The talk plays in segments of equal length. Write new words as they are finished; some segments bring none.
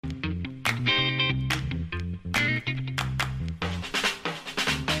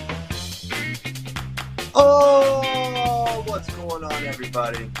Oh, what's going on,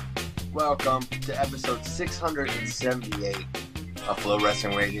 everybody? Welcome to episode 678 of Flow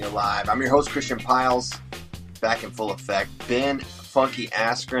Wrestling Radio Live. I'm your host, Christian Piles, back in full effect. Ben Funky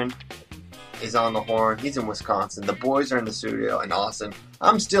Askren is on the horn. He's in Wisconsin. The boys are in the studio in Austin.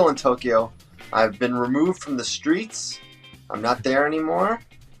 I'm still in Tokyo. I've been removed from the streets. I'm not there anymore.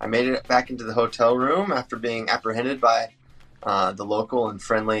 I made it back into the hotel room after being apprehended by the local and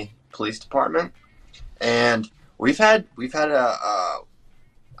friendly police department. And we've had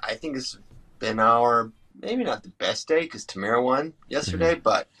I think it's been our, maybe not the best day because Tamira won yesterday,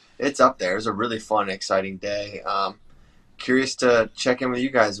 but it's up there. It was a really fun, exciting day. Curious to check in with you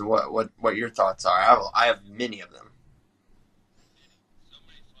guys and what your thoughts are. I have many of them.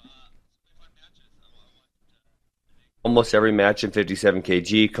 Almost every match in 57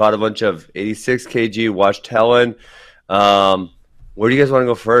 kg, caught a bunch of 86 kg, watched Helen. Where do you guys want to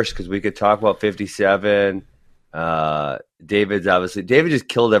go first? Because we could talk about 57. David just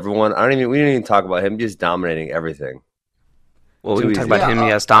killed everyone. We didn't even talk about him just dominating everything. Well, we can talk about him,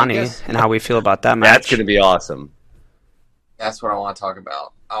 Yazdani, and how we feel about that match. That's going to be awesome. That's what I want to talk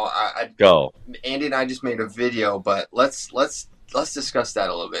about. Go. Andy and I just made a video, but let's discuss that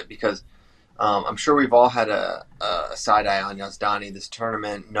a little bit because I'm sure we've all had a side eye on Yazdani this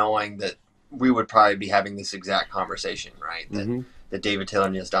tournament, knowing that we would probably be having this exact conversation, right? That David Taylor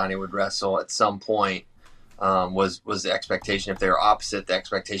and Yazdani would wrestle at some point was the expectation. If they were opposite, the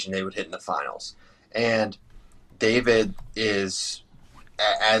expectation they would hit in the finals. And David is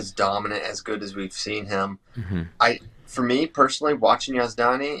as dominant, as good as we've seen him. For me personally, watching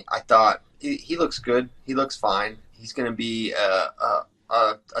Yazdani, I thought he looks good. He looks fine. He's going to be a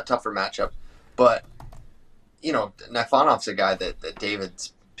tougher matchup. But, you know, Nafanov's a guy that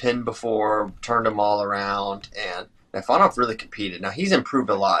David's pinned before, turned him all around, and Nafanov really competed. Now, he's improved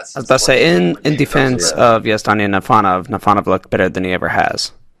a lot. I was about to say, in defense of Yazdani and Nafanov looked better than he ever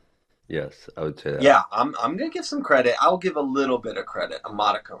has. Yes, I would say that. Yeah, I'm going to give some credit. I'll give a little bit of credit, a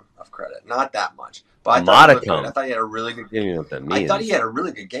modicum of credit. Not that much. But I thought he had a really good You know what that means. I thought he had a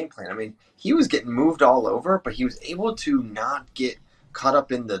really good game plan. I mean, he was getting moved all over, but he was able to not get caught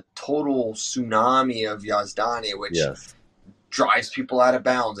up in the total tsunami of Yazdani, which drives people out of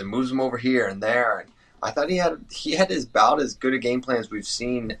bounds and moves them over here and there. And I thought he had about as good a game plan as we've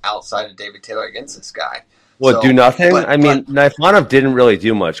seen outside of David Taylor against this guy. Do nothing? Nafanov didn't really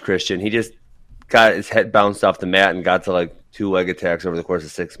do much, Christian. He just got his head bounced off the mat and got to like 2 leg attacks over the course of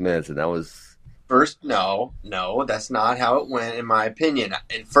 6 minutes, and that was... First, no, that's not how it went, in my opinion.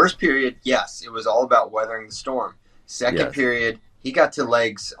 In first period, yes, it was all about weathering the storm. Second period, he got to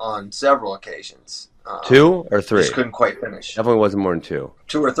legs on several occasions. 2 or 3? Just couldn't quite finish. Definitely wasn't more than 2.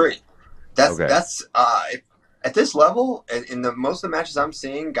 2 or 3. That's at this level, in most of the matches I'm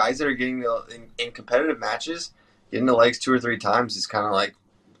seeing, guys that are getting in competitive matches, getting the legs 2 or 3 times is kind of like,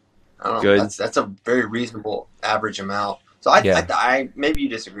 I don't know, good. That's a very reasonable average amount. So I maybe you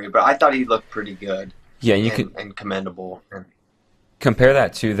disagree, but I thought he looked pretty good. Yeah, and commendable. Compare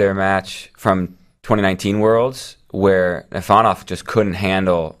that to their match from 2019 Worlds, where Nafanov just couldn't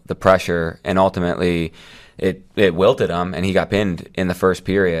handle the pressure, and ultimately it wilted him, and he got pinned in the first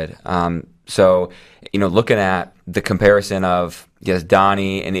period. So, looking at the comparison of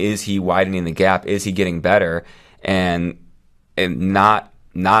Yazdani, and is he widening the gap? Is he getting better? And not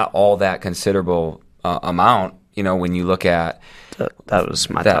all that considerable amount. When you look at that was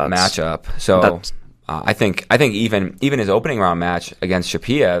my that thoughts. matchup. So I think even his opening round match against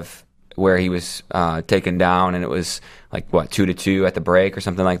Shapiev, where he was taken down, and it was like 2-2 at the break or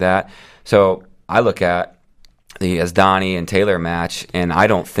something like that. So I look at the Yazdani and Taylor match, and I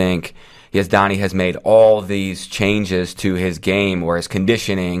don't think Yazdani has made all these changes to his game or his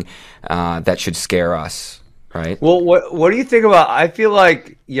conditioning that should scare us. Right. Well, what do you think about? I feel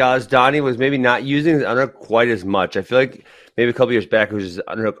like Yazdani was maybe not using his underhook quite as much. I feel like maybe a couple years back it was just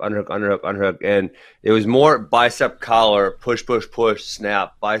underhook, and it was more bicep collar, push,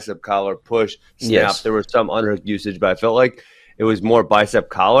 snap, bicep collar, push, snap. Yes. There was some underhook usage, but I felt like it was more bicep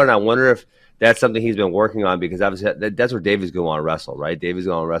collar, and I wonder if that's something he's been working on, because obviously that's where David's going to want to wrestle, right? David's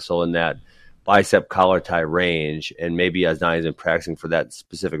going to wrestle in that bicep collar tie range, and maybe Yazdani's been practicing for that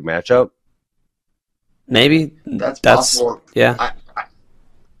specific matchup. Maybe that's possible. Yeah.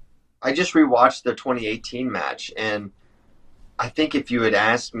 I just rewatched the 2018 match, and I think if you had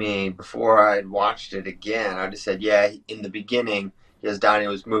asked me before I had watched it again, I'd have said, yeah, in the beginning, Yazdani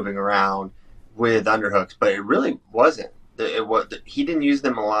was moving around with underhooks, but it really wasn't. He didn't use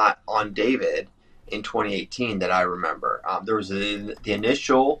them a lot on David in 2018 that I remember. There was the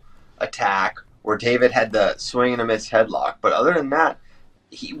initial attack where David had the swing and a miss headlock, but other than that,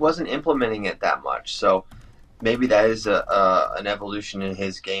 he wasn't implementing it that much. So maybe that is an evolution in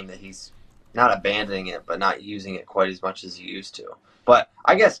his game, that he's not abandoning it, but not using it quite as much as he used to. But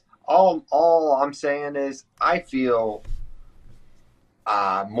I guess all I'm saying is I feel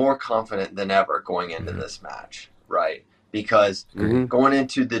more confident than ever going into this match, right? Because going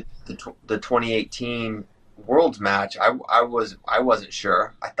into the 2018 Worlds match, I wasn't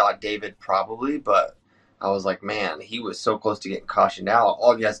sure. I thought David probably, but I was like, man, he was so close to getting cautioned out.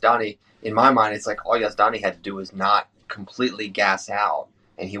 All Yazdani, in my mind, it's like all Yazdani had to do was not completely gas out,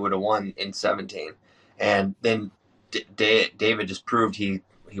 and he would have won in 17. And then David just proved he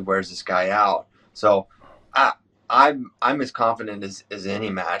wears this guy out. So I'm as confident as any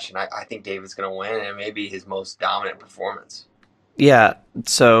match, and I think David's going to win, and it may be his most dominant performance. Yeah,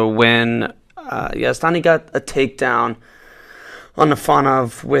 so when Yazdani got a takedown on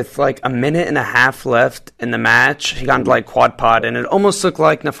Nafanov with like a minute and a half left in the match, he got into like quad pod, and it almost looked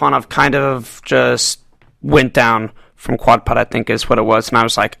like Nafanov kind of just went down from quad pod, I think is what it was. And I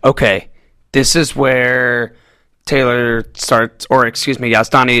was like, okay, this is where Taylor starts, or excuse me,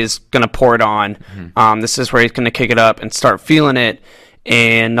 Yazdani is going to pour it on. This is where he's going to kick it up and start feeling it.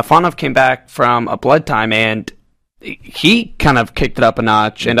 And Nafanov came back from a blood time, and he kind of kicked it up a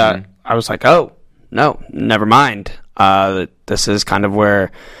notch. And I was like, oh, no, never mind. This is kind of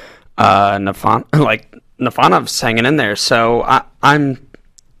where Nafanov's hanging in there. So I'm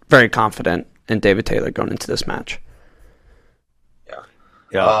very confident in David Taylor going into this match.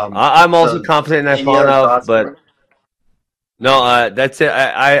 Yeah. I'm also confident in Nafanov, but no, that's it.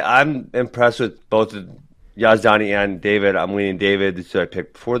 I'm impressed with both Yazdani and David. I'm leaning David. This is who I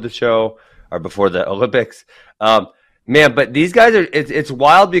picked before the show or before the Olympics. Man, but these guys are, it's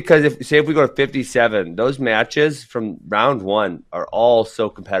wild because if we go to 57, those matches from round one are all so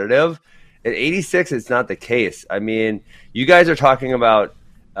competitive. At 86, it's not the case. I mean, you guys are talking about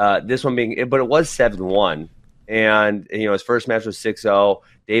this one being, but it was 7-1. And, his first match was 6-0.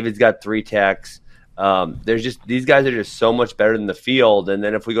 David's got 3 techs. These guys are just so much better than the field. And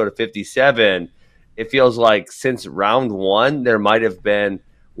then if we go to 57, it feels like since round one, there might have been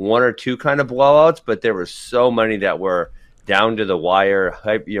 1 or 2 kind of blowouts, but there were so many that were down to the wire,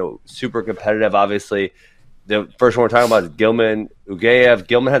 super competitive. Obviously, the first one we're talking about is Gilman Ugaev.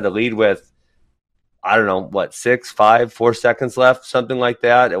 Gilman had the lead with, I don't know, 4 seconds left, something like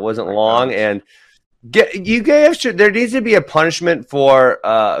that. It wasn't long. And Ugaev there needs to be a punishment for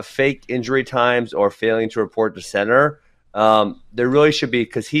fake injury times or failing to report to center. There really should be,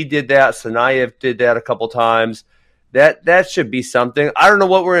 because he did that. Sanayev did that a couple times. That should be something. I don't know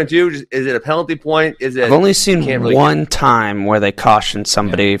what we're going to do. Is it a penalty point? I've only seen one time where they cautioned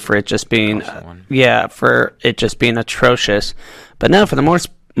somebody for it just being atrocious. But no, for the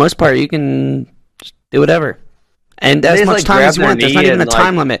most part, you can do whatever. And as much time as you want. There's not even a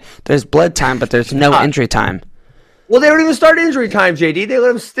time limit. There's blood time, but there's no injury time. Well, they don't even start injury time, JD. They let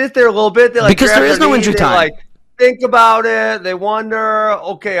them sit there a little bit. Because there is no injury time. Think about it. They wonder,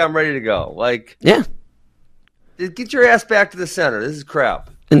 okay, I'm ready to go. Yeah. Get your ass back to the center. This is crap.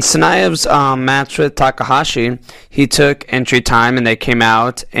 In Sanayev's match with Takahashi, he took entry time, and they came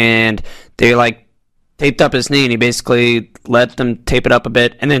out, and they taped up his knee, and he basically let them tape it up a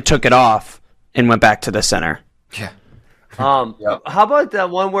bit, and then took it off and went back to the center. Yeah. How about that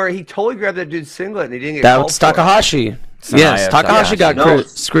one where he totally grabbed that dude's singlet and he didn't get that called was Takahashi. Yes, Takahashi got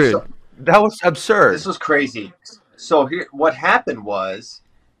screwed. That was absurd. This was crazy. So here, what happened was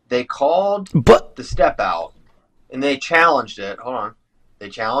they called the step out. And they challenged it. Hold on. They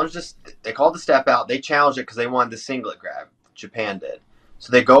challenged this. They called the step out. They challenged it because they wanted the singlet grab. Japan did.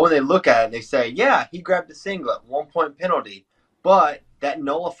 So they go and they look at it and they say, yeah, he grabbed the singlet. 1 point penalty. But that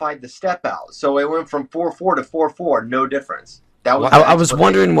nullified the step out. So it went from 4-4 to 4-4. No difference. I was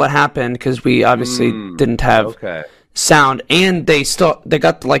wondering what happened because we obviously didn't have sound. And they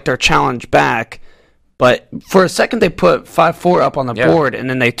got their challenge back. But for a second, they put 5-4 up on the board, and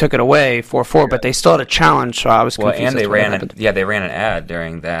then they took it away 4-4. But they still had a challenge, so I was confused. Well, and they ran an ad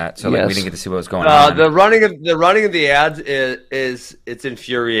during that, so we didn't get to see what was going on. The running of the ads it's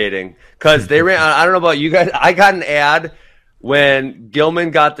infuriating because they ran. I don't know about you guys. I got an ad when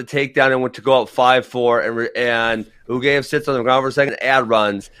Gilman got the takedown and went to go up 5-4, and Ugaev sits on the ground for a second. Ad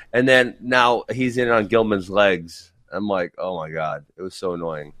runs, and then now he's in on Gilman's legs. I'm like, oh my god, it was so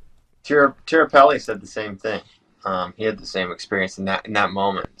annoying. Tirapelli said the same thing. He had the same experience in that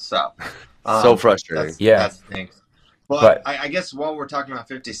moment. So frustrating. That's the thing. But I guess while we're talking about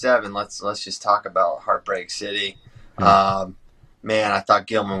 57, let's just talk about Heartbreak City. Man, I thought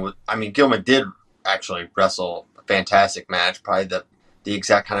Gilman did actually wrestle a fantastic match. Probably the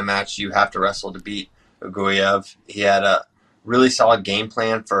exact kind of match you have to wrestle to beat Ugaev. He had really solid game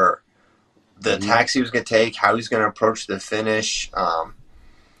plan for the attacks he was going to take, how he's going to approach the finish.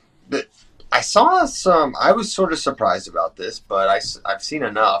 But I saw some. I was sort of surprised about this, but I've seen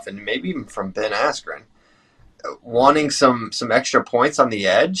enough, and maybe even from Ben Askren, wanting some extra points on the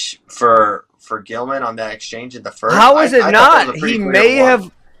edge for Gilman on that exchange in the first. How is it I not?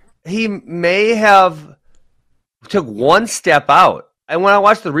 He may have took one step out, and when I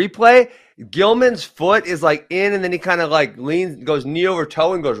watched the replay, Gilman's foot is like in, and then he kind of like leans, goes knee over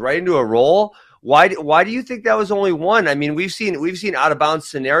toe, and goes right into a roll. Why do you think that was only one? I mean, we've seen out of bounds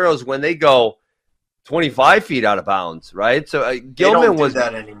scenarios when they go 25 feet out of bounds, right? So Gilman was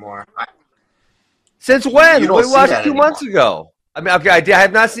that anymore. Since when? We watched it 2 months ago. I mean, okay, I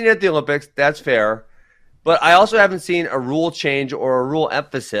have not seen it at the Olympics. That's fair. But I also haven't seen a rule change or a rule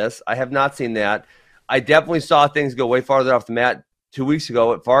emphasis. I have not seen that. I definitely saw things go way farther off the mat 2 weeks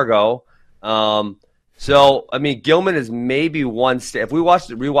ago at Fargo. So, I mean, Gilman is maybe one step. If we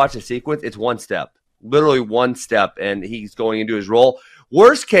rewatch the sequence, it's one step. Literally one step, and he's going into his roll.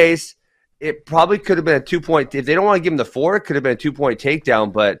 Worst case, it probably could have been a 2-point. If they don't want to give him the 4, it could have been a 2-point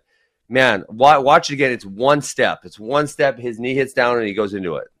takedown. But, man, watch it again. It's one step. It's one step. His knee hits down, and he goes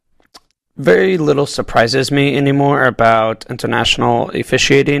into it. Very little surprises me anymore about international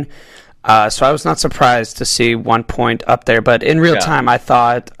officiating. So I was not surprised to see 1 point up there. But in real time, I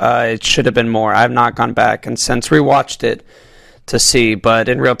thought it should have been more. I have not gone back and since rewatched it to see. But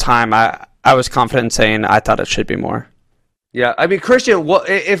in real time, I was confident in saying I thought it should be more. Yeah, I mean, Christian,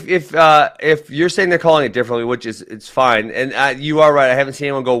 if you're saying they're calling it differently, which is it's fine, and you are right. I haven't seen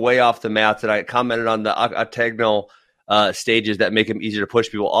anyone go way off the mats, and I commented on the octagonal stages that make him easier to push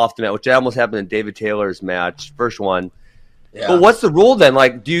people off the mat, which almost happened in David Taylor's match, first one. Yeah. But what's the rule then?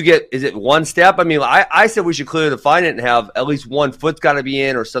 Like, is it one step? I mean, I said we should clearly define it and have at least 1 foot's got to be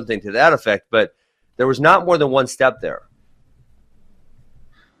in or something to that effect, but there was not more than one step there.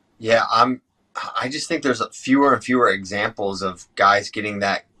 Yeah, I just think there's fewer and fewer examples of guys getting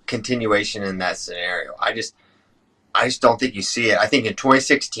that continuation in that scenario. I just don't think you see it. I think in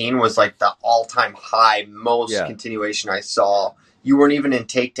 2016 was like the all-time high, most continuation I saw. You weren't even in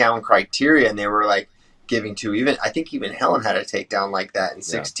takedown criteria, and they were like giving to I think even Helen had a takedown like that in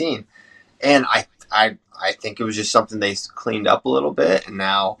 16. And I think it was just something they cleaned up a little bit, and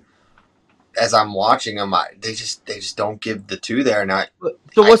now as I'm watching them, they just don't give the 2 there. And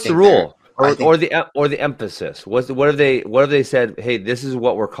so what's the rule? Or the emphasis? What have they said? Hey, this is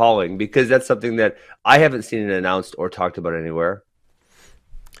what we're calling, because that's something that I haven't seen it announced or talked about anywhere.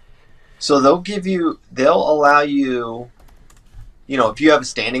 So they'll allow you, if you have a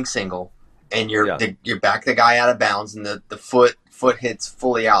standing single and you're back the guy out of bounds and the foot hits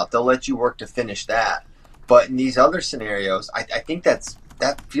fully out, they'll let you work to finish that. But in these other scenarios, I think that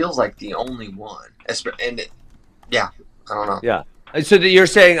feels like the only one. And I don't know. Yeah. So you're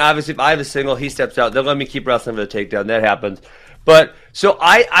saying, obviously, if I have a single, he steps out, they'll let me keep wrestling for the takedown. That happens. But so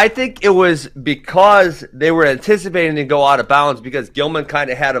I think it was because they were anticipating to go out of bounds because Gilman kind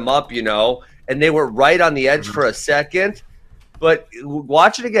of had him up, and they were right on the edge for a second. But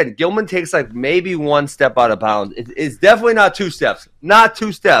watch it again. Gilman takes like maybe 1 step out of bounds. It's definitely not 2 steps. Not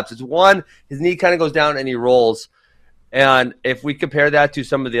 2 steps. It's one. His knee kind of goes down and he rolls. And if we compare that to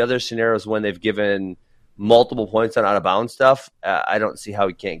some of the other scenarios when they've given multiple points on out of bounds stuff, I don't see how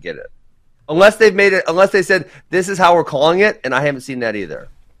he can't get it. Unless they said this is how we're calling it, and I haven't seen that either.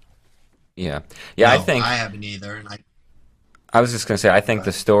 Yeah. No, I haven't either. And I was just going to say, I think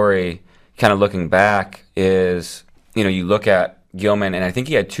the story, kind of looking back, is you look at Gilman, and I think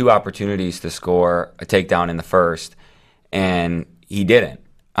he had 2 opportunities to score a takedown in the first, and he didn't.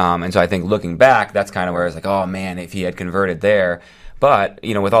 And so I think looking back, that's kind of where it's like, oh man, if he had converted there. But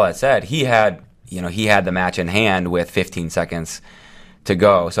with all that said, he had the match in hand with 15 seconds to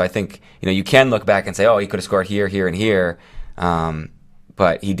go. So I think, you can look back and say, oh, he could have scored here, here, and here.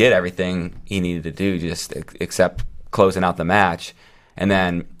 But he did everything he needed to do, just except closing out the match. And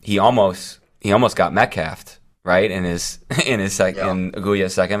then he almost got Metcalfed, right, in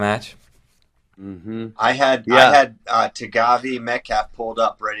Aguia's second match. Mm-hmm. I had Tagavi Metcalf pulled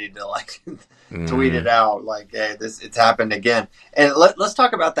up ready to tweet it out like, hey, it's happened again. And let's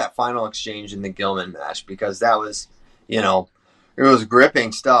talk about that final exchange in the Gilman match, because that was, it was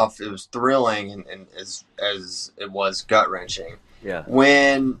gripping stuff. It was thrilling and as it was gut wrenching. Yeah.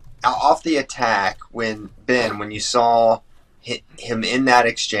 When off the attack, when you saw him in that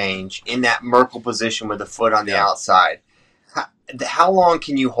exchange, in that Merkel position with the foot on the outside, how long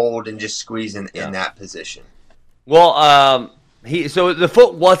can you hold and just squeeze in that position? Well, so the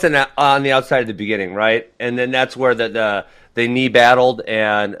foot wasn't on the outside at the beginning, right? And then that's where the they knee battled,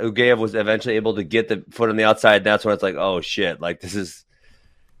 and Ugaev was eventually able to get the foot on the outside. And that's when it's like, oh shit, like this is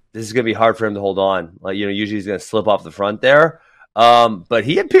gonna be hard for him to hold on. Like, you know, usually he's gonna slip off the front there. But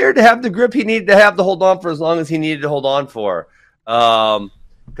he appeared to have the grip he needed to have to hold on for as long as he needed to hold on for.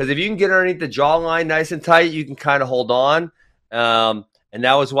 Because if you can get underneath the jawline nice and tight, you can kind of hold on. And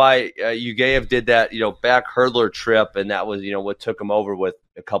that was why Ugaev did that, you know, back hurdler trip, and that was, you know, what took him over with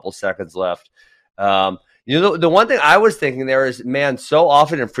a couple seconds left. You know, the one thing I was thinking there is, man, so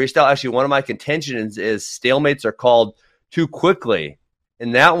often in freestyle, actually one of my contentions is stalemates are called too quickly.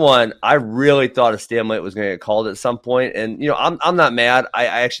 In that one, I really thought a stalemate was going to get called at some point. And, you know, I'm not mad. I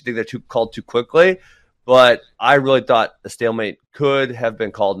actually think they're called too quickly. But I really thought a stalemate could have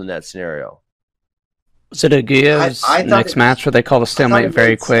been called in that scenario. Was it Ugaev's next match where they called a stalemate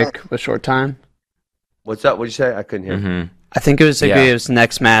very quick with short time? What's that? What'd you say? I couldn't hear. Mm-hmm. I think it was Ugaev's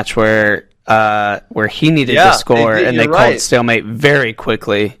next match where he needed to score, and they called stalemate very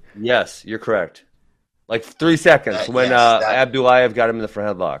quickly. Yes, you're correct. Like 3 seconds when Abdulayev got him in the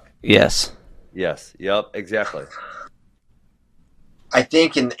front headlock. Yes. Yes. Yep. Exactly. I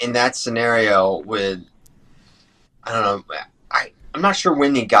think in that scenario with, I don't know, I'm not sure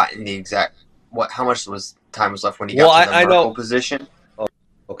when he got in the exact how much time was left when he got to the vertical position. Oh,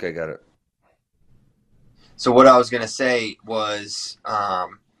 okay, got it. So what I was gonna say was, I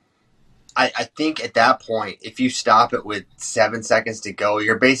think at that point, if you stop it with 7 seconds to go,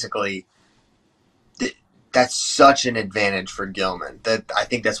 you're basically. That's such an advantage for Gilman that I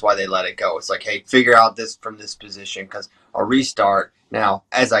think that's why they let it go. It's like, hey, figure out this from this position because I'll restart. Now,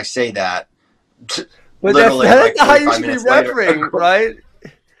 as I say that, but literally that's like how you should be refereeing, right?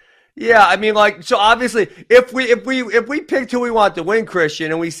 Yeah, I mean, like, so obviously, if we picked who we want to win,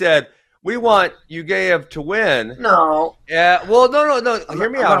 Christian, and we said we want Ugaev to win, no, yeah, well, no, hear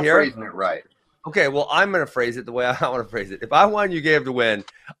me out here. Phrasing it right. Okay, well, I'm going to phrase it the way I want to phrase it. If I want Ugaev to win,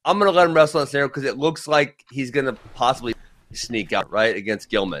 I'm going to let him wrestle in the scenario because it looks like he's going to possibly sneak out, right, against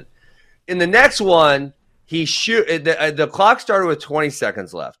Gilman. In the next one, the clock started with 20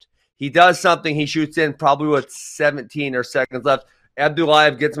 seconds left. He does something. He shoots in probably with 17 or seconds left.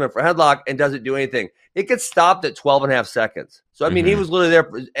 Abdulayev gets him in for a headlock and doesn't do anything. It gets stopped at 12 and a half seconds. So, I mean, he was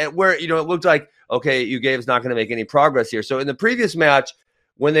literally there where, you know, it looked like, okay, Ugaev's not going to make any progress here. So in the previous match,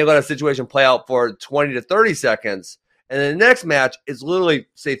 when they let a situation play out for 20 to 30 seconds, and then the next match is literally,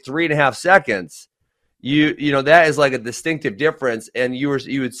 say, 3.5 seconds, you know, that is like a distinctive difference. And you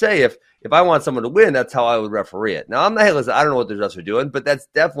would say, if I want someone to win, that's how I would referee it. Now, I'm not, hey, listen, I don't know what the refs are doing, but that's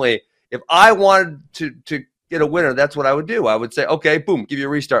definitely, if I wanted to get a winner, that's what I would do. I would say, okay, boom, give you a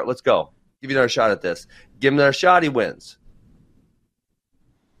restart. Let's go. Give you another shot at this. Give him another shot, he wins.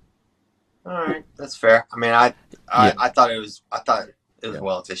 All right, that's fair. I mean, I thought it was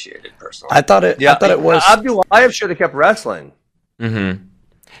well officiated, personally. I thought it was. Abdulayev should have kept wrestling. Mm-hmm.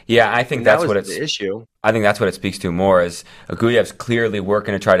 Yeah, I think that's what it's the issue. I think that's what it speaks to more is Ugaev's clearly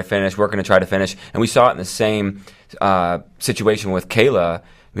working to try to finish, and we saw it in the same situation with Kayla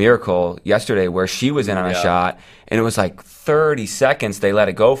Miracle yesterday, where she was in on a shot, and it was like 30 seconds they let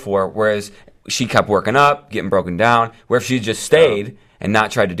it go for, whereas she kept working up, getting broken down. Where if she just stayed and not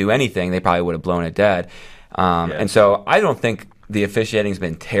tried to do anything, they probably would have blown it dead. And so I don't think the officiating's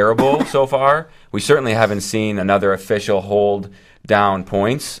been terrible so far. We certainly haven't seen another official hold down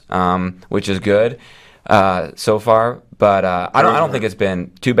points, which is good so far. But I don't think it's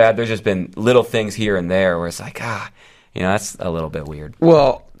been too bad. There's just been little things here and there where it's like, that's a little bit weird.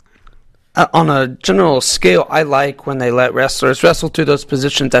 Well, on a general scale, I like when they let wrestlers wrestle through those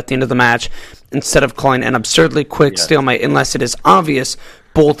positions at the end of the match instead of calling an absurdly quick stalemate unless it is obvious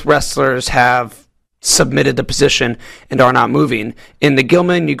both wrestlers have submitted the position and are not moving. In the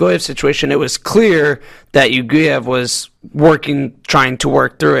Gilman-Ugaev situation, it was clear that Ugaev was trying to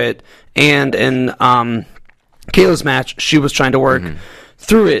work through it, and in Kayla's match, she was trying to work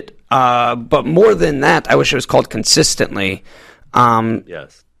through it. But more than that, I wish it was called consistently.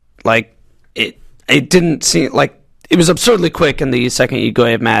 Like it didn't seem like it was absurdly quick in the second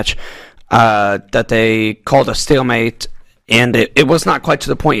Ugaev match that they called a stalemate. And it was not quite to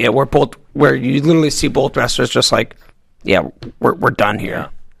the point yet where you literally see both wrestlers just like, we're done here.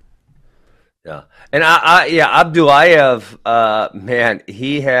 Yeah. And Abdulayev, man,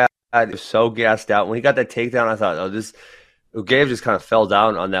 he was so gassed out when he got that takedown. I thought, Ugaev just kind of fell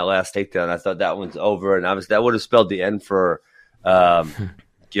down on that last takedown. I thought that one's over, and obviously that would have spelled the end for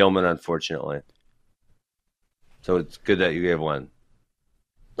Gilman, unfortunately. So it's good that Ugaev won.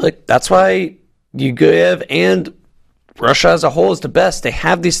 Like, that's why Ugaev and Russia as a whole is the best. They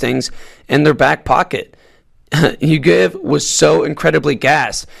have these things in their back pocket. Yugev was so incredibly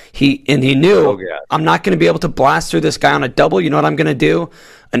gassed. He knew, So gassed. I'm not going to be able to blast through this guy on a double. You know what I'm going to do?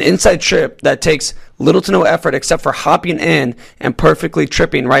 An inside trip that takes little to no effort except for hopping in and perfectly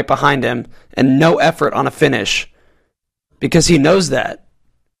tripping right behind him, and no effort on a finish, because he knows that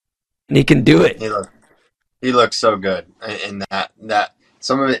and he can do it. He looks so good in that.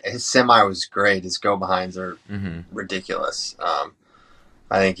 Some of it, his semi was great. His go behinds are ridiculous.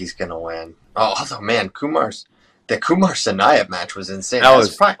 I think he's gonna win. Oh, although man, Kumar Sanayev match was insane. That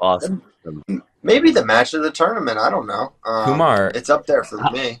was awesome. Maybe the match of the tournament. I don't know. Kumar, it's up there for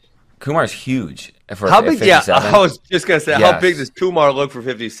me. Kumar's huge. For How big? Yeah, 57. I was just gonna say, how Yes. big does Kumar look for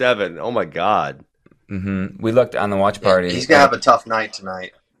 57? Oh my God. We looked on the watch party. He's gonna have a tough night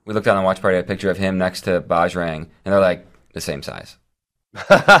tonight. We looked on the watch party at a picture of him next to Bajrang, and they're like the same size.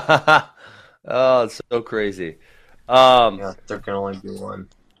 Oh, it's so crazy. Yeah, there can only be one.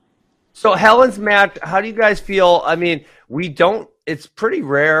 So Helen's match, how do you guys feel? I mean, it's pretty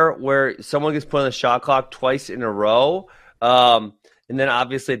rare where someone gets put on the shot clock twice in a row. And then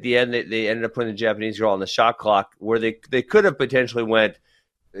obviously at the end, they ended up putting the Japanese girl on the shot clock, where they could have potentially went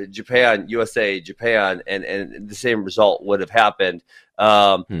Japan, USA, Japan, and the same result would have happened.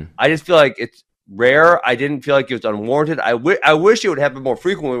 I just feel like it's rare. I didn't feel like it was unwarranted. I wish it would happen more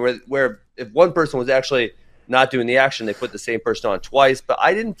frequently, where if one person was actually not doing the action, they put the same person on twice. But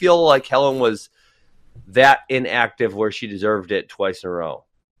I didn't feel like Helen was that inactive where she deserved it twice in a row.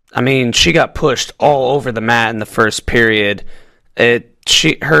 I mean, she got pushed all over the mat in the first period.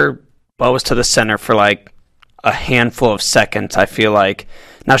 Her ball was to the center for like a handful of seconds, I feel like.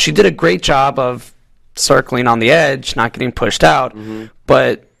 Now, she did a great job of circling on the edge, not getting pushed out,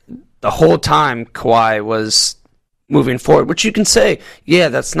 but the whole time Kawhi was moving forward, which you can say, yeah,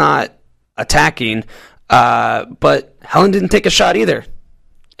 that's not attacking, but Helen didn't take a shot either.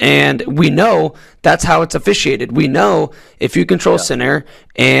 And we know that's how it's officiated. We know if you control center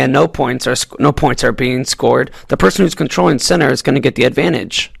and no points are being scored, the person who's controlling center is going to get the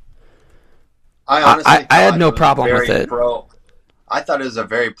advantage. I had no problem with it. I thought it was a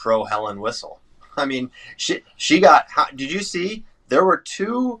very pro Helen whistle. I mean, she got. Did you see? There were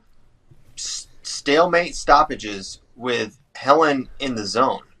two stalemate stoppages with Helen in the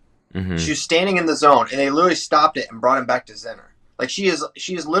zone. She was standing in the zone, and they literally stopped it and brought him back to center. Like she is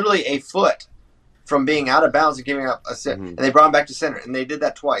literally a foot from being out of bounds and giving up a sit, and they brought him back to center, and they did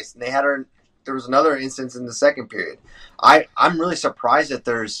that twice. And they had her. There was another instance in the second period. I'm really surprised that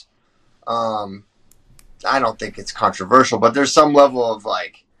there's. I don't think it's controversial, but there's some level of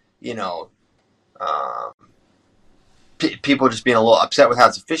like, people just being a little upset with how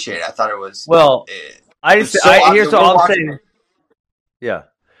it's officiated. I thought it was here's what I'm saying. Yeah,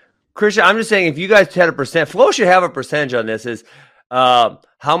 Christian, I'm just saying if you guys had a percent, Flo should have a percentage on this. Is how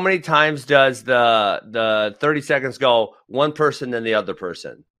many times does the 30 seconds go one person then the other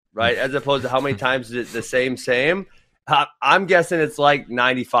person, right? As opposed to how many times is it the same. I'm guessing it's like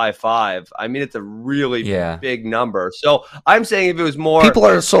 95.5. I mean, it's a really big number. So I'm saying if it was more, people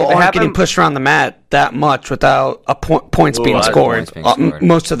aren't getting pushed around the mat that much without points being scored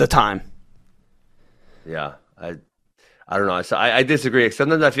most of the time. Yeah, I don't know. So I disagree.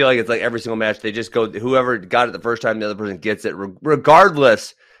 Sometimes I feel like it's like every single match they just go whoever got it the first time, the other person gets it,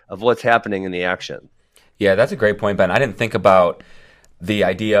 regardless of what's happening in the action. Yeah, that's a great point, Ben. I didn't think about the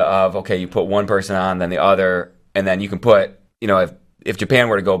idea of you put one person on, then the other. And then you can put, if Japan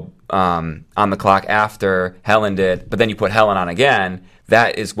were to go on the clock after Helen did, but then you put Helen on again,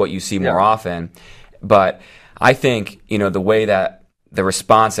 that is what you see more often. But I think, the way that the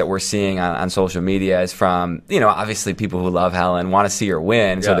response that we're seeing on social media is from, obviously people who love Helen want to see her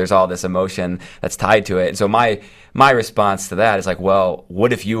win. Yeah. So there's all this emotion that's tied to it. And so my response to that is like, well,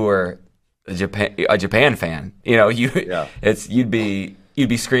 what if you were a Japan fan? You'd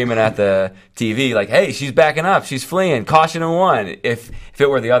be screaming at the TV like, hey, she's backing up, she's fleeing, caution and one. If it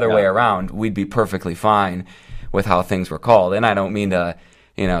were the other way around, we'd be perfectly fine with how things were called. And I don't mean to,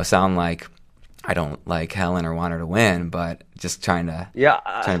 sound like I don't like Helen or want her to win, but just trying to be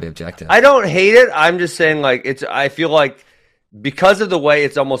objective. I don't hate it. I'm just saying I feel like because of the way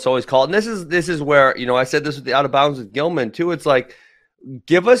it's almost always called, and this is where, I said this with the out of bounds with Gilman too. It's like,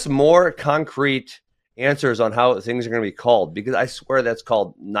 give us more concrete answers on how things are going to be called, because I swear that's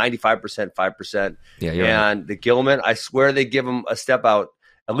called 95%, 5%. Yeah, you're and right. The Gilman, I swear they give them a step out,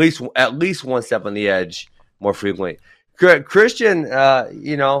 at least one step on the edge more frequently. Christian,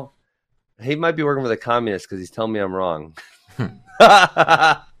 he might be working for the communists because he's telling me I'm wrong. No,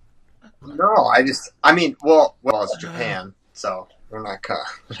 it's Japan, so we're not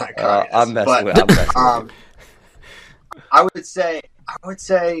communists. I'm messing with. I would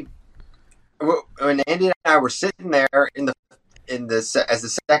say. when Andy and I were sitting there as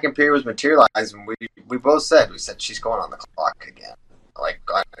the second period was materializing, we both said she's going on the clock again. Like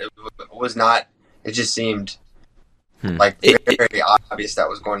it was not. It just seemed like very obvious that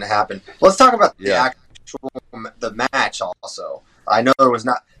was going to happen. Let's talk about the match also. I know there's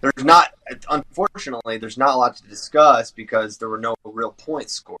not. Unfortunately, there's not a lot to discuss because there were no real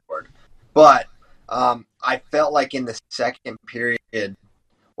points scored. But I felt like in the second period,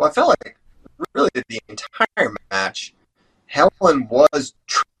 I felt like really the entire match, Helen was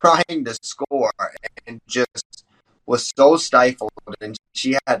trying to score and just was so stifled, and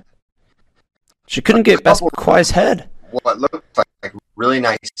she couldn't get past Kawhi's head. What looked like really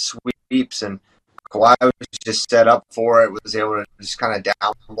nice sweeps, and Kawhi was just set up for it, was able to just kind of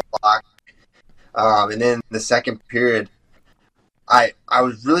down block. And then the second period, I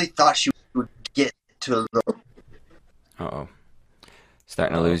really thought she would get to the... Uh-oh.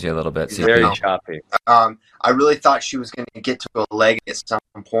 Starting to lose you a little bit. Very choppy. I really thought she was going to get to a leg at some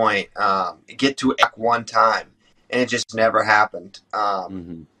point, get to it one time, and it just never happened.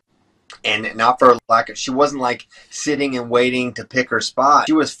 And not for lack of, she wasn't like sitting and waiting to pick her spot.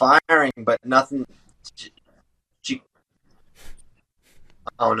 She was firing, but nothing.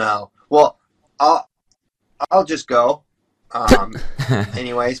 Oh no. Well, I'll just go.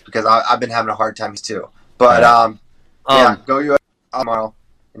 Anyways, because I've been having a hard time too. But go you tomorrow.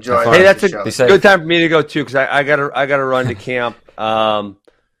 Enjoy. Hey, that's a good time for me to go too, because I gotta run to camp.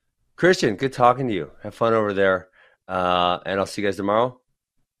 Christian, good talking to you. Have fun over there, and I'll see you guys tomorrow.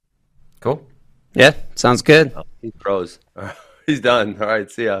 Cool. Yeah, sounds good. Oh, he froze. He's done. All right,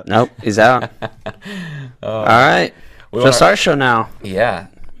 see ya. Nope, he's out. All right, just our show now. Yeah.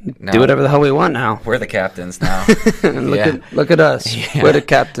 Do whatever the hell we want now. We're the captains now. Look at us. Yeah. We're the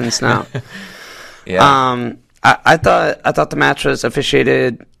captains now. Yeah. I thought the match was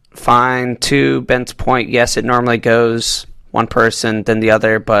officiated fine. To Ben's point, yes, it normally goes one person then the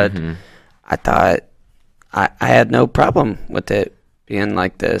other, but I thought I had no problem with it being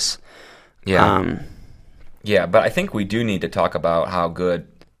like this. Yeah. But I think we do need to talk about how good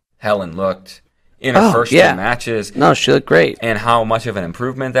Helen looked in her first two matches. No, she looked great. And how much of an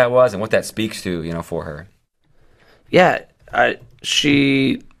improvement that was and what that speaks to, for her. Yeah.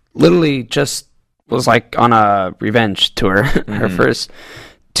 She literally just was like on a revenge tour, her first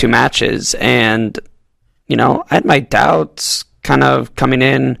two matches. And, I had my doubts kind of coming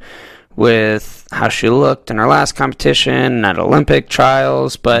in with how she looked in her last competition at Olympic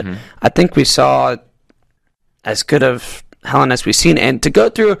trials, but I think we saw as good of Helen as we've seen, and to go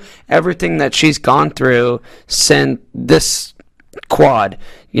through everything that she's gone through since this quad,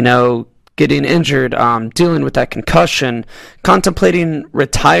 getting injured, dealing with that concussion, contemplating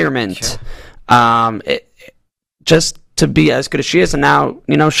retirement, just to be as good as she is, and now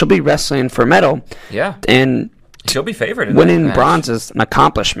she'll be wrestling for a medal. Yeah, and she'll be favored. In winning bronze is an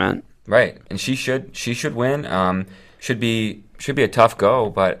accomplishment. Right, and she should win. Should be a tough go,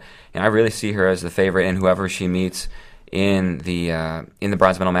 but I really see her as the favorite, and whoever she meets in the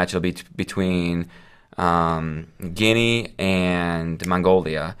bronze medal match, it'll be between Guinea and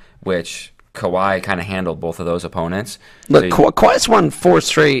Mongolia, which Kawhi kind of handled both of those opponents. Look, Kawhi's won 4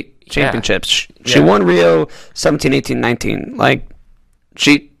 straight championships. She won Rio 17, 18, 19. Like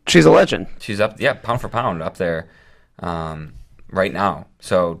she's a legend. She's up, pound for pound up there. Right now.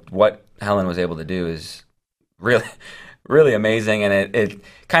 So what Helen was able to do is really, really amazing, and it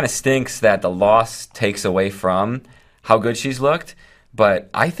kind of stinks that the loss takes away from how good she's looked. But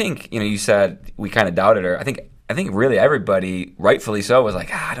I think, you said we kind of doubted her. I think really everybody, rightfully so, was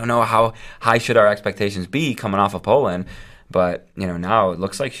like, I don't know how high should our expectations be coming off of Poland. But, now it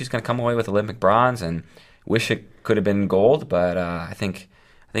looks like she's going to come away with Olympic bronze, and wish it could have been gold. But I think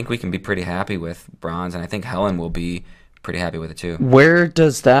we can be pretty happy with bronze, and I think Helen will be pretty happy with it too. Where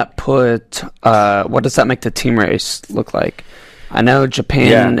does that put? What does that make the team race look like? I know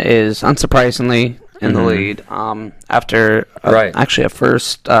Japan is unsurprisingly in the lead after actually a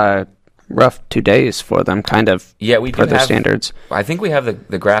first rough 2 days for them, kind of. Yeah, we for do their have, standards. I think we have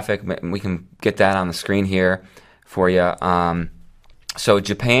the graphic. We can get that on the screen here for you. So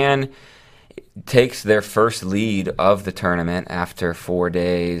Japan takes their first lead of the tournament after 4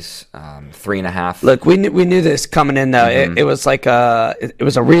 days, 3.5. Look, we knew this coming in though. It was like it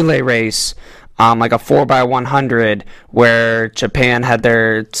was a relay race, like a 4x100, where Japan had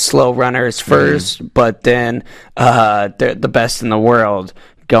their slow runners first, but then they're the best in the world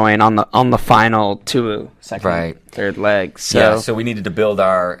going on the final 2 second, third leg. So we needed to build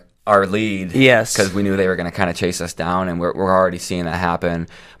our lead, yes, because we knew they were going to kind of chase us down, and we're already seeing that happen.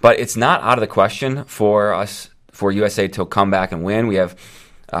 But it's not out of the question for USA to come back and win. We have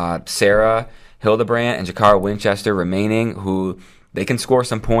Sarah Hildebrandt and Jakara Winchester remaining, who they can score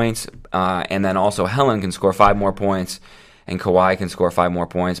some points, and then also Helen can score 5 more points, and Kawai can score 5 more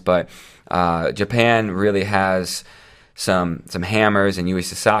points. But Japan really has some hammers, and Yui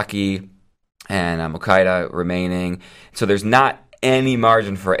Sasaki and Mokaida remaining. So there's not any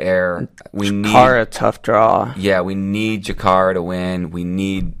margin for error. Jakara, tough draw. Yeah, we need Jakara to win. We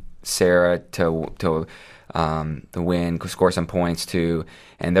need Sarah to win, score some points too,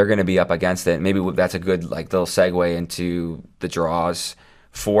 and they're going to be up against it. Maybe that's a good little segue into the draws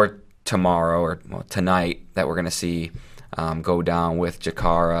for tomorrow or tonight that we're going to see go down with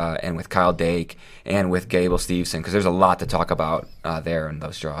Jakara and with Kyle Dake and with Gable Steveson, because there's a lot to talk about there in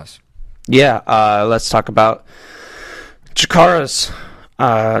those draws. Yeah, let's talk about Jakara's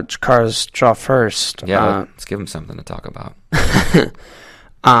draw first. Yeah, let's give him something to talk about.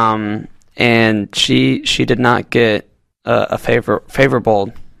 And she did not get a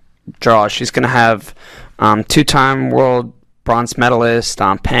favorable draw. She's going to have 2-time world bronze medalist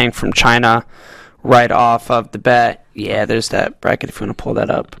Pang from China right off of the bat. Yeah, there's that bracket if you want to pull that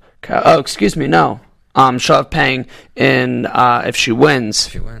up. Oh, excuse me, no. She'll have Pang in if she wins.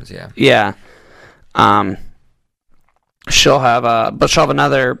 If she wins, yeah. Yeah. She'll have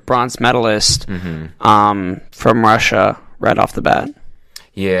another bronze medalist from Russia right off the bat.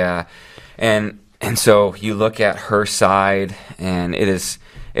 Yeah. And so you look at her side, and it's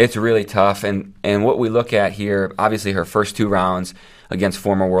really tough. And what we look at here, obviously her first 2 rounds against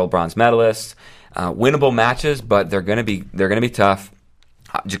former world bronze medalists, winnable matches, but they're gonna be tough.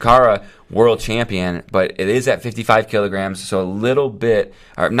 Jakara, world champion, but it is at 55 kilograms, so a little bit,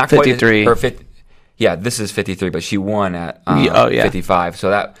 or not 53. Quite. Yeah, this is 53, but she won at 55, so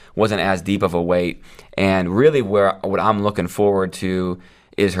that wasn't as deep of a weight. And really, what I'm looking forward to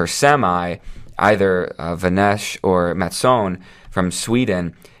is her semi, either Vinesh or Matson from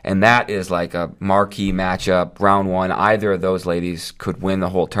Sweden, and that is like a marquee matchup, round 1. Either of those ladies could win the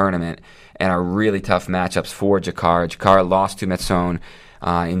whole tournament, and are really tough matchups for Jakara. Jakara lost to Matson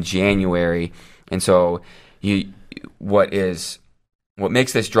in January, and so what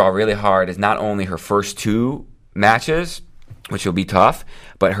makes this draw really hard is not only her first 2 matches, which will be tough,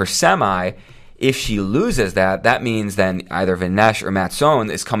 but her semi. If she loses that means then either Vinesh or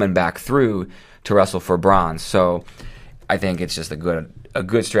Matson is coming back through to wrestle for bronze. So I think it's just a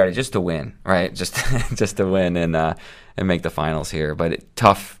good strategy just to win, right? Just to win and make the finals here. But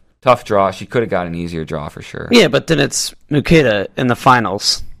tough draw. She could have got an easier draw for sure. Yeah, but then it's Mokaida in the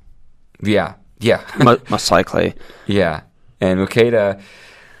finals. Yeah. Most likely. Yeah, and Mokaida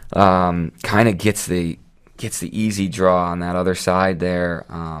kind of gets the easy draw on that other side there.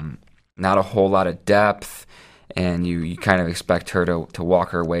 Not a whole lot of depth, and you kind of expect her to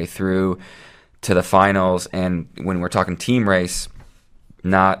walk her way through to the finals. And when we're talking team race,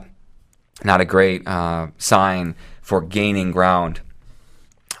 not a great sign for gaining ground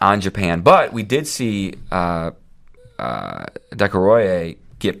on Japan. But we did see Dekoroye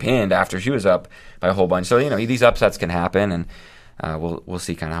get pinned after she was up by a whole bunch. So these upsets can happen, and we'll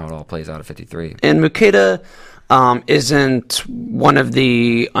see kind of how it all plays out at 53. And Mokaida isn't one of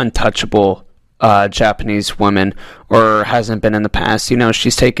the untouchable Japanese women, or hasn't been in the past.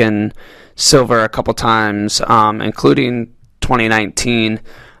 She's taken silver a couple times, including 2019.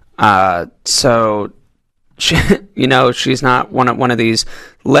 So she, she's not one of these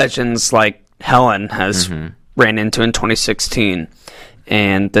legends like Helen has ran into in 2016,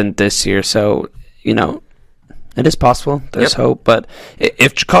 and then this year. So it is possible. There's hope. But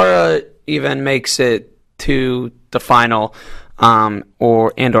if Jakara even makes it to the final,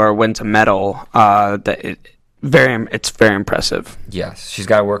 or wins a medal, it's very impressive. Yes, she's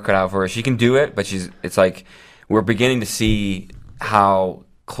got to work it out for her. She can do it, but it's like we're beginning to see how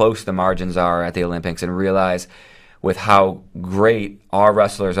close the margins are at the Olympics, and realize with how great our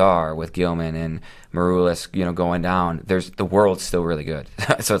wrestlers are with Gilman and Maroulis, going down. The world's still really good.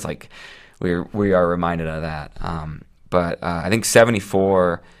 So it's like we are reminded of that. But I think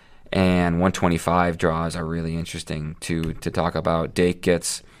 74 and 125 draws are really interesting to talk about. Dake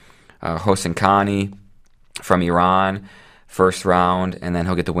gets Hossein Khani from Iran first round, and then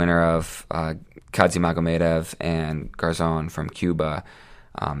he'll get the winner of Kadzimagomedov and Garzon from Cuba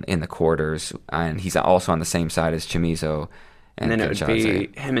in the quarters, and he's also on the same side as Chimizo. And then it would be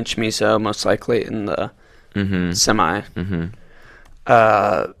him and Chimizo most likely in the semi.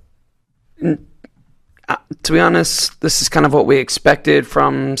 To be honest, this is kind of what we expected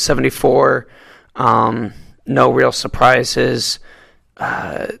from 74. No real surprises.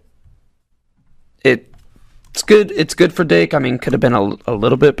 It's good. It's good for Dake. I mean, could have been a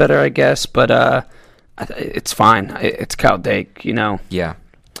little bit better, I guess, but it's fine. It's Kyle Dake, Yeah.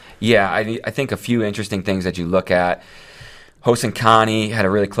 Yeah, I think a few interesting things that you look at. Hosen Kani had a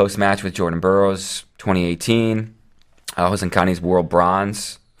really close match with Jordan Burroughs 2018. Hosen Kani's world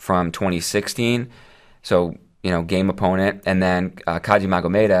bronze from 2016. So, game opponent. And then Kaji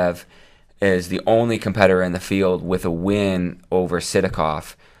Magomedev is the only competitor in the field with a win over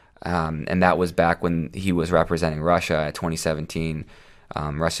Sidakov. And that was back when he was representing Russia at 2017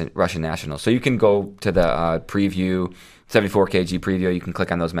 Russian Nationals. So you can go to the preview, 74 kg preview. You can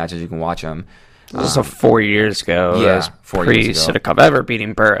click on those matches. You can watch them. This was 4 years ago. Yeah, That was 4 years ago. Sidakov ever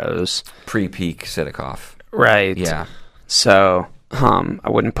beating Burroughs. Pre-peak Sidakov. Right. Yeah. So I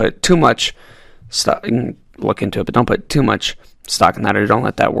wouldn't put too much stock. Look into it, but don't put too much stock in that, or don't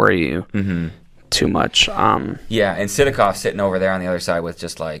let that worry you too much. Yeah, and Sidakov sitting over there on the other side with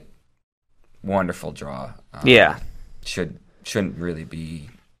just like wonderful draw. Yeah. Shouldn't really be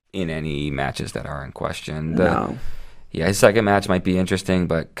in any matches that are in question. No. Yeah, his second match might be interesting,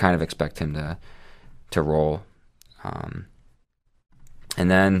 but kind of expect him to roll. And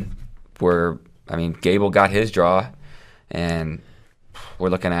then Gable got his draw, and we're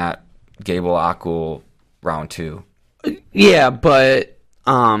looking at Gable Akul round 2. Yeah, but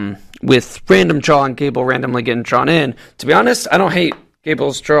with random draw and Gable randomly getting drawn in, to be honest, I don't hate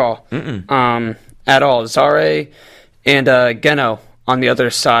Gable's draw at all. Zare and Geno on the other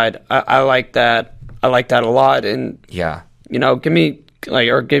side, I like that. I like that a lot. And Yeah.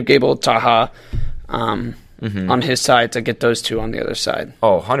 give Gable Taha on his side to get those two on the other side.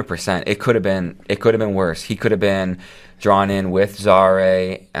 Oh, 100%. It could have been worse. He could have been drawn in with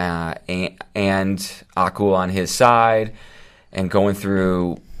Zare and Akul on his side and going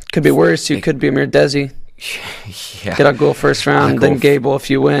through. Could be worse. You could be Amir Desi. Yeah. Get Akul first round, then Gable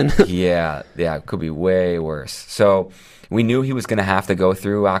if you win. Yeah, it could be way worse. So we knew he was going to have to go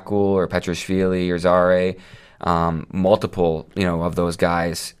through Akul or Petrashvili or Zare, multiple, of those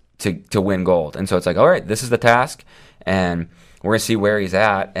guys to win gold. And so it's like, all right, this is the task, and we're going to see where he's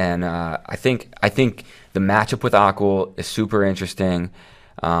at. And I think the matchup with Akul is super interesting.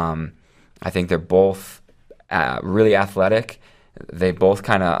 I think they're both really athletic. They both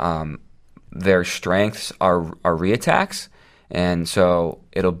kind of their strengths are reattacks, and so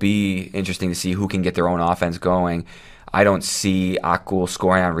it'll be interesting to see who can get their own offense going. I don't see Akul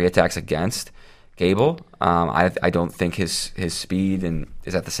scoring on reattacks against Gable. I don't think his speed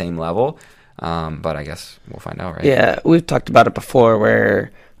is at the same level, but I guess we'll find out, right? Yeah, we've talked about it before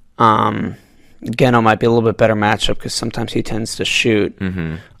where Geno might be a little bit better matchup because sometimes he tends to shoot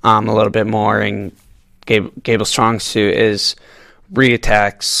a little bit more, and Gable's strong suit is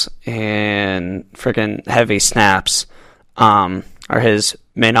reattacks and freaking heavy snaps are his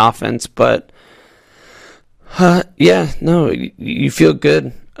main offense. But you feel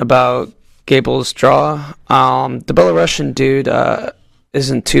good about Gable's draw. The Belarusian dude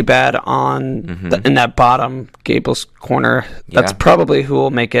isn't too bad on in that bottom Gable's corner. That's probably who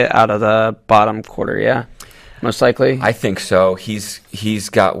will make it out of the bottom quarter. Yeah, most likely. I think so. He's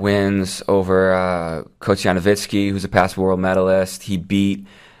got wins over Kochianovitsky, who's a past world medalist. He beat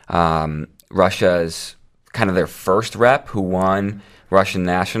Russia's kind of their first rep, who won Russian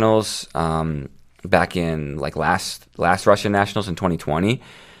nationals back in like last Russian nationals in 2020.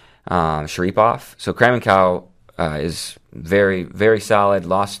 Sharipov. So Kremenkow is very, very solid.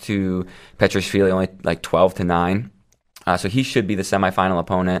 Lost to Petrashvili only like 12-9. So he should be the semifinal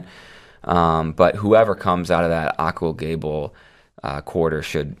opponent. But whoever comes out of that Akul Gable quarter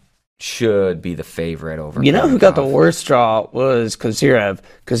should be the favorite over. You know who got the worst draw was Kozyrev.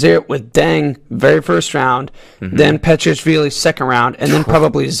 Kozyrev with Deng very first round, then Petrashvili second round, and then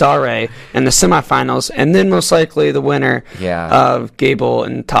probably Zare in the semifinals, and then most likely the winner of Gable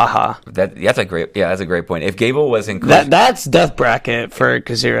and Taha. That's a great point. If Gable was in that's death bracket for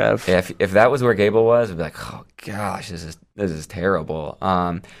Kozyrev. If that was where Gable was, I'd be like, oh gosh, this is terrible.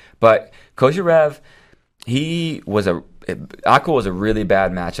 But Kozyrev, Akul was a really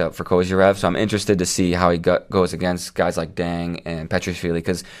bad matchup for Kozyrev, so I'm interested to see how he goes against guys like Deng and Petrashvili,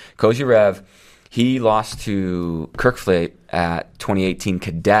 because Kozyrev, he lost to Kirkflate at 2018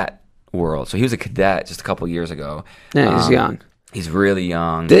 Cadet World, so he was a cadet just a couple years ago. Yeah, he's young. He's really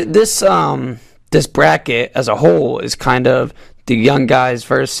young. This bracket as a whole is kind of the young guys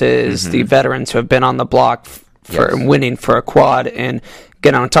versus the veterans who have been on the block for winning for a quad, and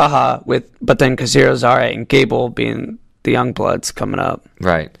get on Taha but then Kozyrev, Zare, and Gable being the young bloods coming up.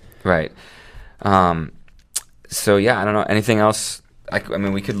 Right. So yeah, I don't know anything else. I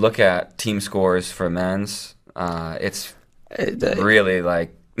mean, we could look at team scores for men's. It's really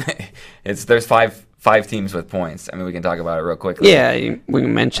like there's five teams with points. I mean, we can talk about it real quickly. Yeah, we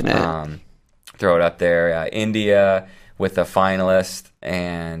can mention it. Throw it up there. India with a finalist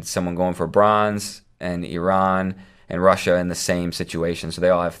and someone going for bronze, and Iran and Russia in the same situation. So they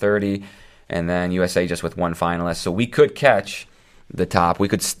all have 30, and then USA just with one finalist. So we could catch the top. We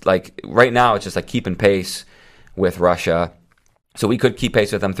could, like, right now it's just like keeping pace with Russia. So we could keep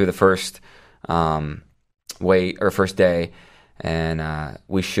pace with them through the first first day, and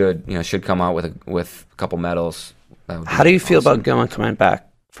we should come out with a couple medals. How do you feel about Gilman coming back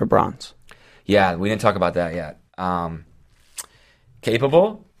for bronze? Yeah, we didn't talk about that yet.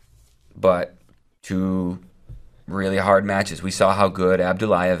 Capable, but 2 really hard matches. We saw how good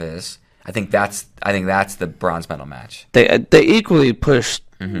Abdullayev is. I think that's the bronze medal match. They equally pushed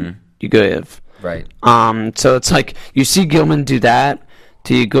Uguev. Right. So it's like you see Gilman do that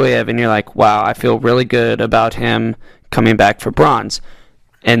to Uguev, and you're like, wow, I feel really good about him coming back for bronze.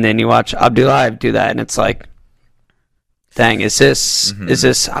 And then you watch Abdullayev do that, and it's like, dang, is this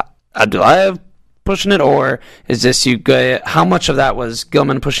Abdullayev pushing it, or is this Uguev? How much of that was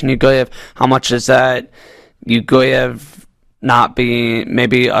Gilman pushing Uguev? How much is that Uguev not being,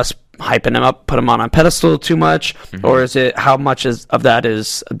 maybe us hyping him up, put him on a pedestal too much, or is it how much of that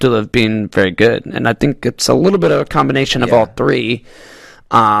is Abdullayev being very good? And I think it's a little bit of a combination of all three.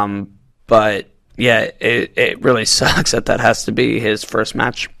 But yeah, it really sucks that has to be his first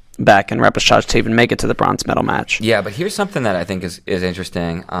match back in repechage to even make it to the bronze medal match. Yeah, but here's something that I think is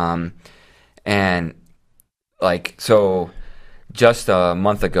interesting. And like, so just a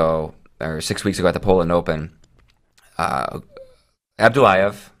month ago or 6 weeks ago at the Poland Open,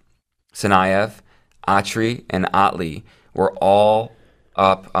 Abdullayev, Sanayev, Atri, and Otley were all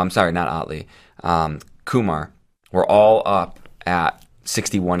up. I'm sorry, not Otley. Kumar were all up at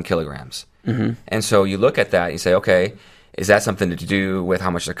 61 kilograms. And so you look at that and you say, okay, is that something to do with how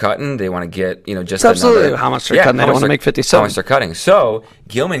much they're cutting? They want to get, just absolutely how much they're cutting. They don't want to make 57. How much they're cutting. So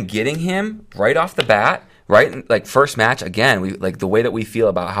Gilman getting him right off the bat, right, like first match again. We like the way that we feel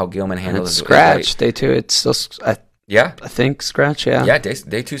about how Gilman handles it. Scratch day 2. It's still I think scratch. Yeah,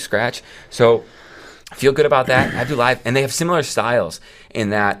 day 2 scratch. So I feel good about that. Abdullayev, and they have similar styles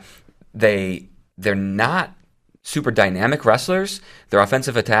in that they're not super dynamic wrestlers. Their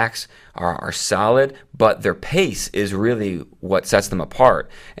offensive attacks are solid, but their pace is really what sets them apart.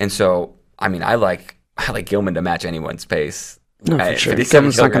 And so, I mean, I like Gilman to match anyone's pace. No, for sure.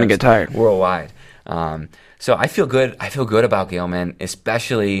 Gilman's not going to get tired worldwide. So I feel good. I feel good about Gilman,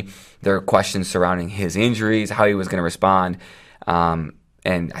 especially there are questions surrounding his injuries, how he was going to respond, and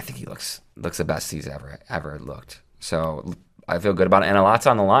I think he looks the best he's ever looked. So I feel good about it, and a lot's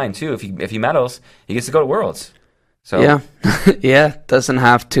on the line too. If he medals, he gets to go to Worlds. So yeah, doesn't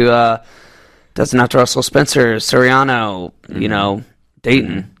have to wrestle Spencer, Soriano,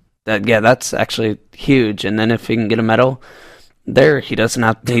 Dayton. That's actually huge. And then if he can get a medal there, he doesn't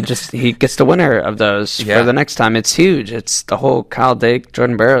have. He gets the winner of those for the next time. It's huge. It's the whole Kyle Dake,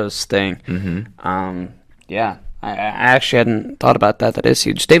 Jordan Barrows thing. I actually hadn't thought about that. That is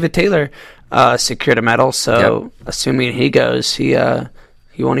huge. David Taylor secured a medal, so assuming he goes, he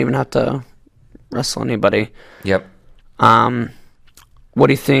won't even have to wrestle anybody. Yep. What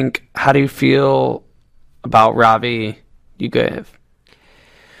do you think? How do you feel about Ravi Uguev?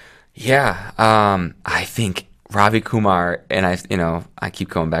 Yeah, I think Ravi Kumar, and I keep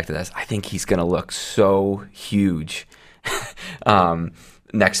coming back to this. I think he's gonna look so huge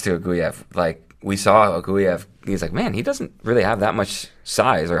next to Uguev. Like we saw Uguev, he's like, man, he doesn't really have that much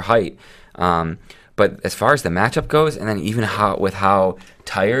size or height. But as far as the matchup goes, and then even how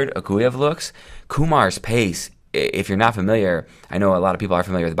tired Uguev looks, Kumar's pace, if you're not familiar, I know a lot of people are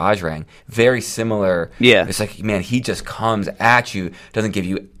familiar with Bajrang, very similar. Yeah. It's like, man, he just comes at you, doesn't give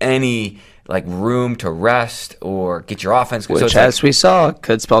you any like room to rest or get your offense. Which, as we saw,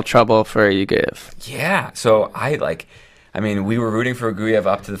 could spell trouble for Uguev. Yeah. So we were rooting for Uguev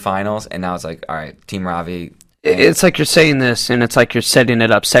up to the finals, and now it's like, all right, Team Ravi. It's like you're saying this, and it's like you're setting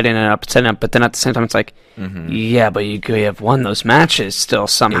it up, but then at the same time, it's like, yeah, but Uguev won those matches still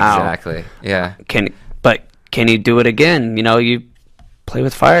somehow. Exactly. Yeah. Can you do it again? You play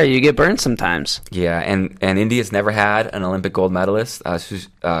with fire, you get burned sometimes. Yeah, and India's never had an Olympic gold medalist.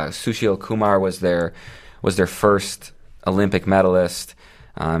 Sushil Kumar was their first Olympic medalist,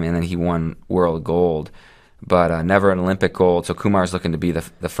 and then he won world gold, but never an Olympic gold. So Kumar's looking to be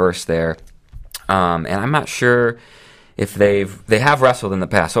the first there. And I'm not sure if they have wrestled in the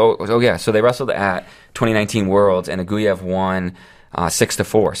past. So they wrestled at 2019 Worlds, and Uguev won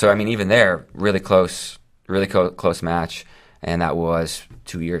 6-4. So even there, really close match, and that was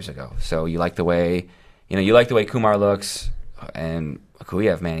 2 years ago. So you like the way Kumar looks, and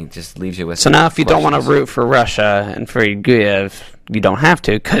Uguev, man, he just leaves you with. So now, if you don't want to root for Russia and for Uguev, you don't have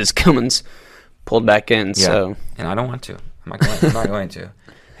to, because Gilman's pulled back in. Yeah. So, and I don't want to. I'm not going to.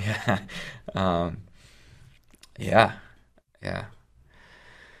 Yeah. Yeah.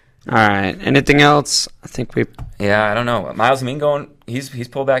 All right. Anything else? I think we. Yeah, I don't know. Miles Mingo, he's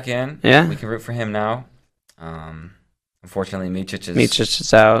pulled back in. Yeah. We can root for him now. Unfortunately, Micic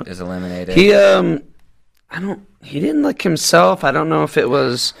is out. Is eliminated. He didn't look himself. I don't know if it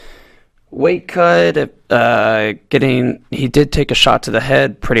was weight cut. He did take a shot to the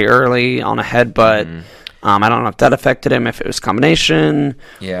head pretty early on a headbutt. Mhm. I don't know if that affected him, if it was combination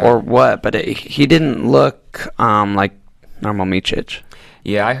or what. But he didn't look like normal Micic.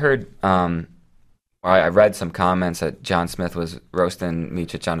 Yeah, I heard. I read some comments that John Smith was roasting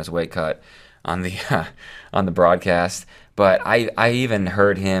Micic on his weight cut on the broadcast. But I even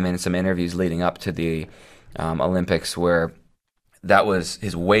heard him in some interviews leading up to the Olympics where that was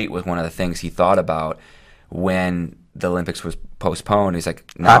his weight was one of the things he thought about when the Olympics was postponed. He's like,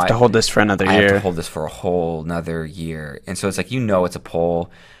 no, I have to hold this for another year. I have to hold this for a whole another year. And so it's like, it's a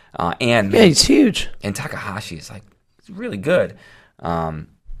poll. And he's huge. And Takahashi is like, it's really good.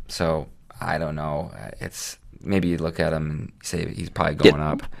 So I don't know. It's maybe you look at him and say he's probably going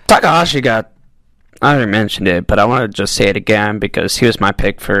up. Takahashi I already mentioned it, but I want to just say it again because he was my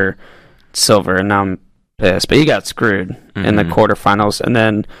pick for silver, and now I'm pissed. But he got screwed in the quarterfinals, and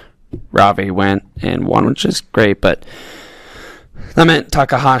then Ravi went and won, which is great. But that meant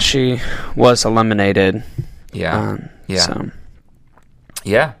Takahashi was eliminated. Yeah. So.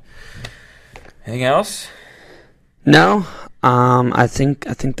 Yeah. Anything else? No. I think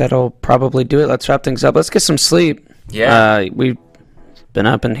that'll probably do it. Let's wrap things up. Let's get some sleep. Yeah. We've been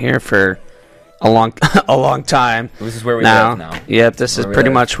up in here for a long time. This is where we live now. Yep, this is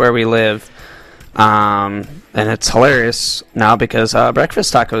pretty much where we live. And it's hilarious now because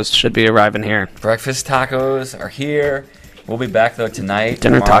breakfast tacos should be arriving here. Breakfast tacos are here. We'll be back though tonight.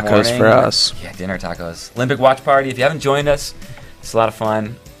 Dinner tacos morning. for us. Yeah, dinner tacos. Olympic watch party. If you haven't joined us, it's a lot of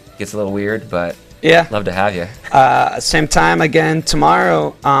fun. Gets a little weird, but yeah, love to have you. Same time again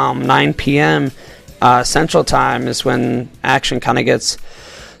tomorrow, 9 p.m. Central Time is when action kind of gets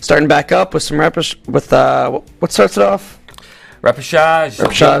starting back up with some what starts it off?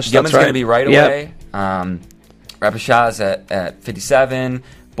 Repechage. Gilman's going to be right away. Yep. Repechage at 57,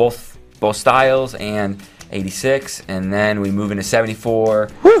 both styles, and 86, and then we move into 74,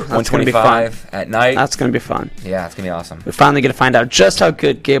 125 at night. That's going to be fun. Yeah, it's going to be awesome. We finally get to find out just how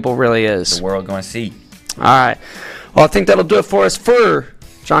good Gable really is. The world going to see. All right. Well, I think that'll do it for us. For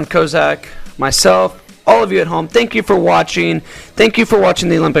John Kozak, myself, all of you at home, thank you for watching. Thank you for watching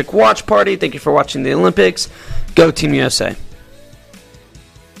the Olympic Watch Party. Thank you for watching the Olympics. Go Team USA.